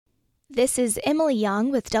This is Emily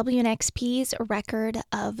Young with WNXP's Record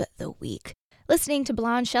of the Week. Listening to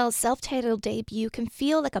Blondshell's self-titled debut can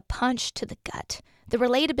feel like a punch to the gut. The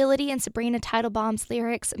relatability in Sabrina Teitelbaum's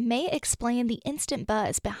lyrics may explain the instant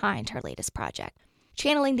buzz behind her latest project.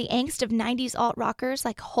 Channeling the angst of 90s alt-rockers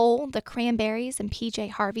like Hole, The Cranberries, and PJ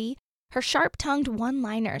Harvey, her sharp-tongued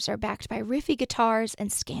one-liners are backed by riffy guitars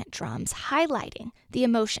and scant drums, highlighting the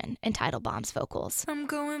emotion in Teitelbaum's vocals. I'm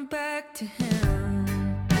going back to him.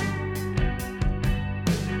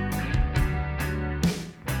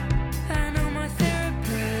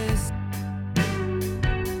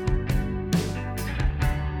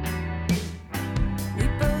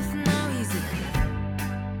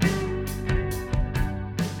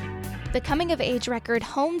 The coming-of-age record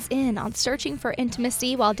hones in on searching for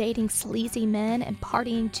intimacy while dating sleazy men and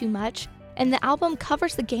partying too much, and the album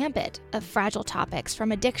covers the gambit of fragile topics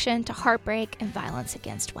from addiction to heartbreak and violence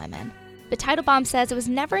against women. But Teitelbaum says it was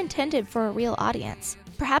never intended for a real audience.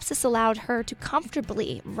 Perhaps this allowed her to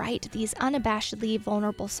comfortably write these unabashedly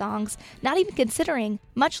vulnerable songs, not even considering,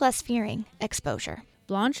 much less fearing, exposure.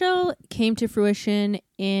 Blondshell came to fruition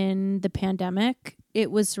in the pandemic. It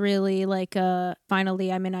was really like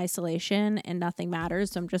finally I'm in isolation and nothing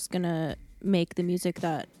matters, so I'm just going to make the music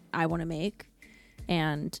that I want to make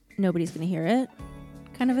and nobody's going to hear it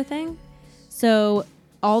kind of a thing. So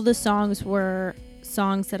all the songs were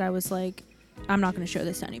songs that I was like, I'm not going to show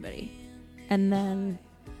this to anybody. And then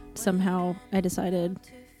somehow I decided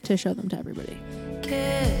to show them to everybody.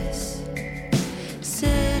 Kiss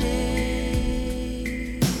City.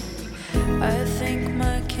 I think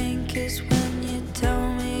my kink is when you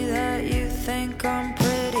tell me that you think I'm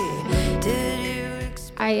pretty. Did you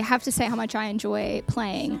I have to say how much I enjoy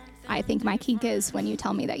playing I think my kink is when you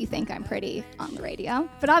tell me that you think I'm pretty on the radio.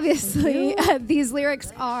 But obviously, these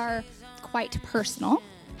lyrics are quite personal.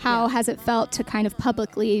 How has it felt to kind of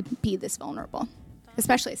publicly be this vulnerable?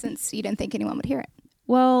 Especially since you didn't think anyone would hear it.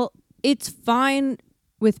 Well, it's fine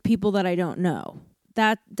with people that I don't know.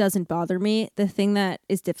 That doesn't bother me. The thing that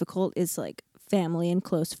is difficult is like family and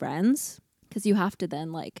close friends, because you have to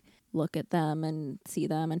then like look at them and see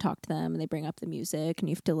them and talk to them, and they bring up the music and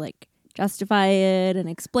you have to like justify it and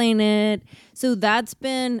explain it. So that's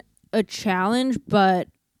been a challenge, but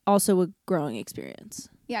also a growing experience.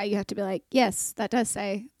 Yeah, you have to be like, yes, that does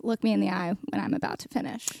say, look me in the eye when I'm about to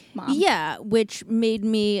finish, Mom. Yeah, which made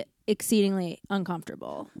me exceedingly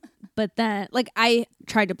uncomfortable. But then, like, I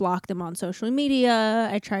tried to block them on social media.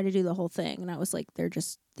 I tried to do the whole thing. And I was like, they're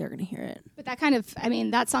going to hear it. But that kind of, I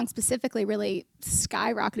mean, that song specifically really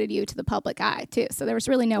skyrocketed you to the public eye, too. So there was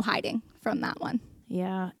really no hiding from that one.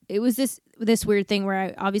 Yeah, it was this weird thing where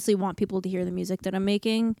I obviously want people to hear the music that I'm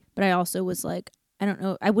making. But I also was like, I don't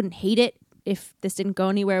know, I wouldn't hate it if this didn't go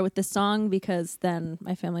anywhere with this song, because then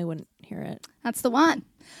my family wouldn't hear it. That's the one.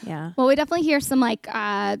 Yeah. Well, we definitely hear some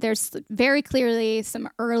there's very clearly some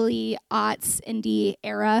early aughts indie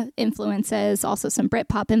era influences, also some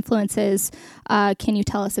Britpop influences. Can you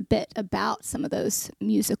tell us a bit about some of those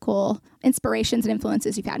musical inspirations and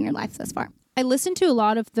influences you've had in your life thus far? I listened to a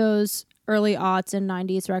lot of those early aughts and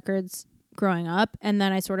 90s records growing up, and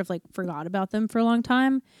then I sort of like forgot about them for a long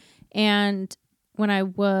time. And when I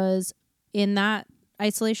was in that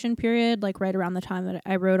isolation period, like right around the time that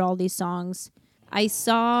I wrote all these songs, I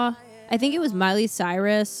think it was Miley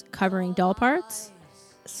Cyrus covering Doll Parts.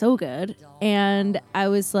 So good. And I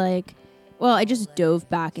was like, well, I just dove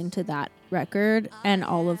back into that record and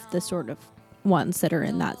all of the sort of ones that are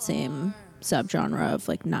in that same subgenre of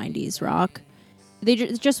like 90s rock.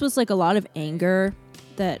 It just was like a lot of anger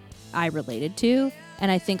that I related to. And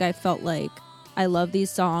I think I felt like I love these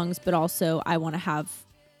songs, but also I want to have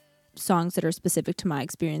songs that are specific to my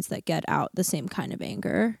experience that get out the same kind of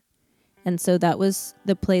anger. And so that was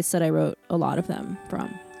the place that I wrote a lot of them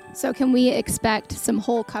from. So can we expect some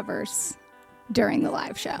whole covers during the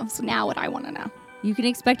live show? So now what I want to know. You can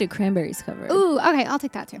expect a Cranberries cover. Ooh, okay, I'll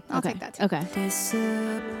take that too. Take that too. Okay.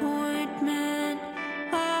 disappointment?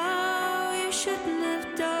 Oh, you shouldn't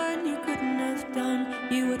have done, you couldn't have done,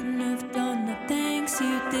 you wouldn't have done the things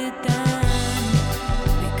you did then.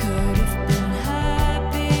 We could have been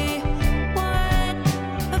happy when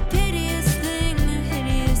a hideous thing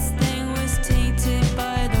was tainted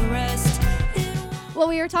by the rest. Well,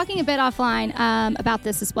 we were talking a bit offline about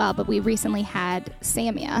this as well, but we recently had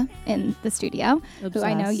Samia in the studio, who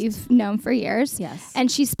I know you've known for years. Yes.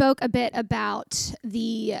 And she spoke a bit about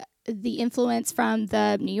the influence from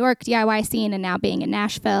the New York DIY scene and now being in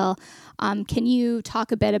Nashville. Can you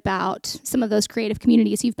talk a bit about some of those creative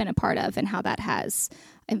communities you've been a part of and how that has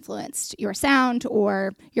influenced your sound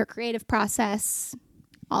or your creative process,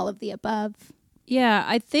 all of the above? Yeah,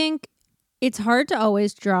 I think It's hard to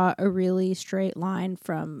always draw a really straight line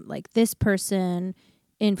from like this person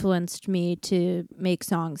influenced me to make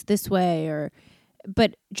songs this way,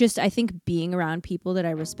 but just I think being around people that I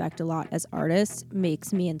respect a lot as artists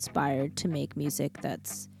makes me inspired to make music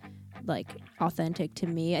that's like authentic to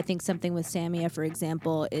me. I think something with Samia, for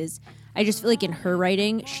example, is I just feel like in her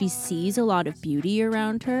writing, she sees a lot of beauty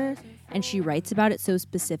around her and she writes about it so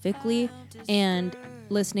specifically. And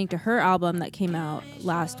listening to her album that came out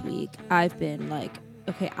last week, I've been like,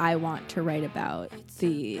 okay, I want to write about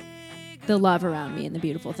the love around me and the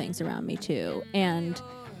beautiful things around me too. And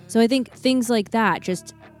so I think things like that,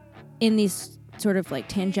 just in these sort of like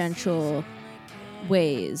tangential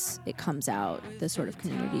ways, it comes out, the sort of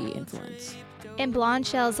community influence. In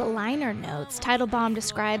Blondshell's liner notes, Tidal Bomb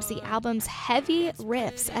describes the album's heavy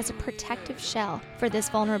riffs as a protective shell for this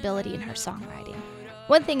vulnerability in her songwriting.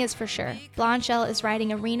 One thing is for sure, Blondshell is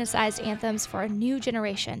writing arena-sized anthems for a new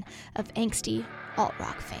generation of angsty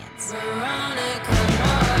alt-rock fans.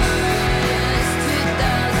 Veronica.